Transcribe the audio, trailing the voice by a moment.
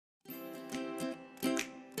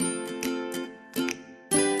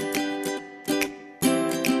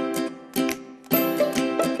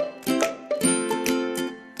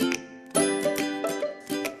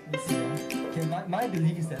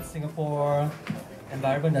belief is that Singapore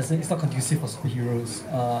environment it's not conducive for superheroes.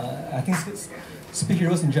 I think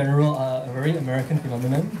superheroes in general are a very American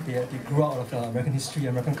phenomenon. They grew out of American history,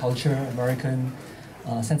 American culture, American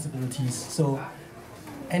sensibilities. So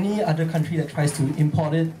any other country that tries to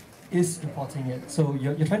import it is importing it. So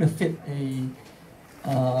you're trying to fit a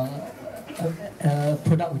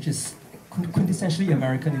product which is quintessentially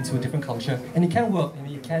American into a different culture, and it can work. I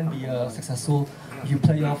mean, it can be successful if you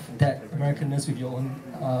play off that Americanness with your own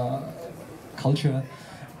culture.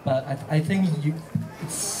 But I think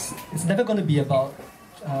it's never going to be about.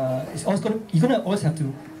 You're gonna always have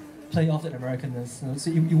to play off that Americanness. So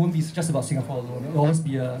it won't be just about Singapore alone. It will always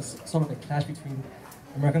be a sort of a clash between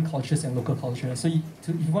American cultures and local culture. So if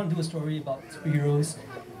you want to do a story about superheroes,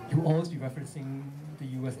 you will always be referencing the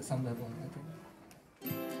US at some level, I think.